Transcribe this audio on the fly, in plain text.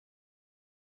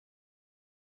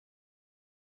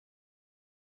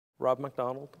Rob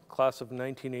MacDonald, class of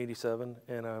 1987,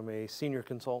 and I'm a senior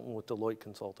consultant with Deloitte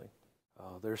Consulting.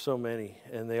 There's so many,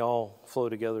 and they all flow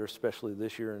together, especially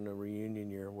this year in a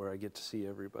reunion year where I get to see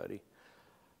everybody.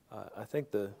 I think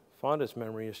the fondest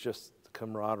memory is just the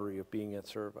camaraderie of being at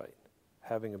Servite,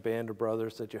 having a band of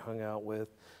brothers that you hung out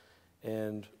with,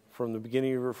 and from the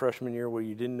beginning of your freshman year where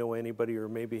you didn't know anybody or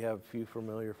maybe have a few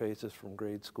familiar faces from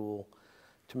grade school,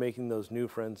 to making those new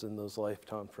friends and those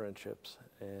lifetime friendships,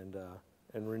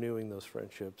 and renewing those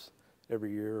friendships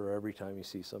every year or every time you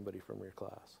see somebody from your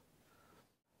class.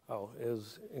 Oh, it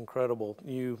was incredible.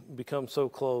 You become so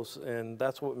close, and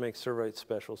that's what makes Servite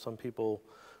special. Some people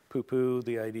poo-poo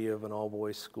the idea of an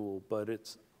all-boys school, but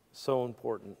it's so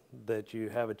important that you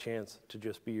have a chance to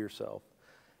just be yourself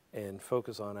and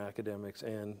focus on academics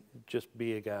and just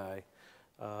be a guy.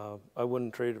 I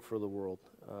wouldn't trade it for the world.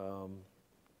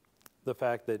 The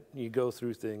fact that you go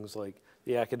through things like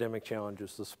the academic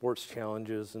challenges, the sports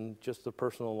challenges, and just the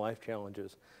personal life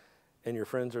challenges, and your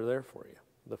friends are there for you.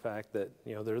 The fact that,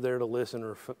 you know, they're there to listen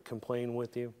or complain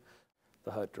with you.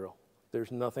 The hut drill.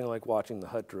 There's nothing like watching the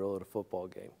hut drill at a football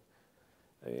game.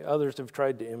 I mean, others have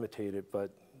tried to imitate it,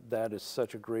 but that is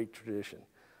such a great tradition.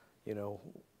 You know,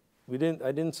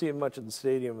 I didn't see it much at the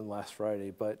stadium last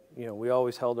Friday, but, you know, we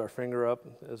always held our finger up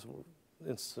as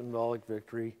in symbolic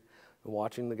victory. And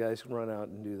watching the guys run out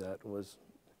and do that was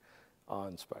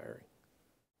awe-inspiring.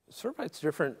 Servite's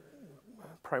different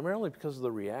primarily because of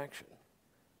the reaction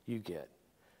you get.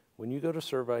 When you go to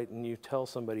Servite and you tell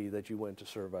somebody that you went to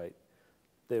Servite,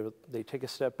 they take a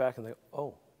step back and they go,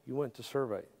 oh, you went to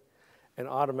Servite. And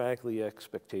automatically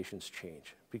expectations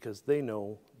change because they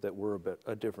know that we're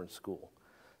a different school,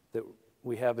 that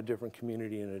we have a different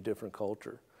community and a different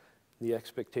culture. The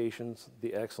expectations,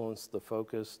 the excellence, the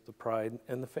focus, the pride,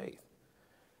 and the faith.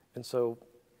 And so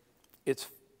it's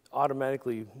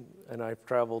automatically, and I've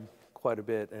traveled quite a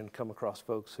bit and come across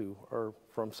folks who are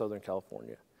from Southern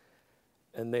California.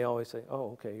 And they always say,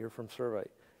 oh, okay, you're from Servite.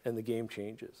 And the game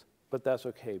changes. But that's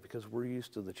okay because we're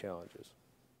used to the challenges.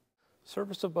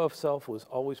 Service above self was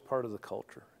always part of the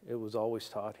culture. It was always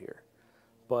taught here.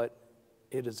 But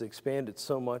it has expanded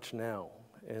so much now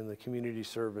in the community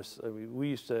service. I mean, we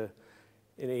used to,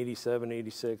 in 87,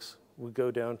 86, we'd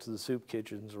go down to the soup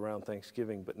kitchens around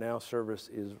Thanksgiving, but now service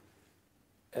is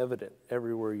evident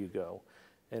everywhere you go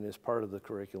and is part of the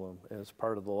curriculum and is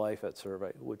part of the life at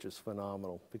Servite, which is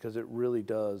phenomenal because it really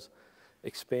does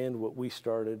expand what we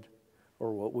started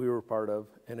or what we were part of,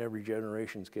 and every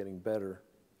generation's getting better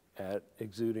at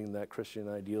exuding that Christian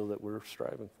ideal that we're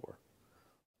striving for.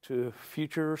 To a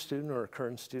future student or a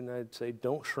current student, I'd say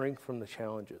don't shrink from the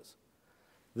challenges.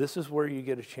 This is where you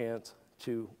get a chance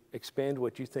to expand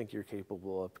what you think you're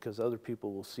capable of because other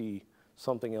people will see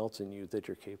something else in you that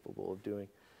you're capable of doing.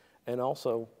 And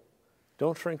also,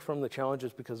 don't shrink from the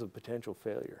challenges because of potential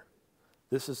failure.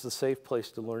 This is the safe place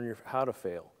to learn how to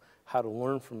fail, how to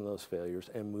learn from those failures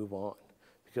and move on.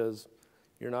 Because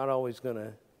you're not always going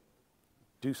to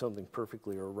do something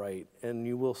perfectly or right, and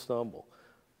you will stumble.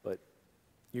 But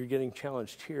you're getting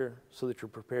challenged here so that you're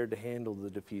prepared to handle the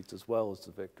defeats as well as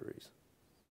the victories.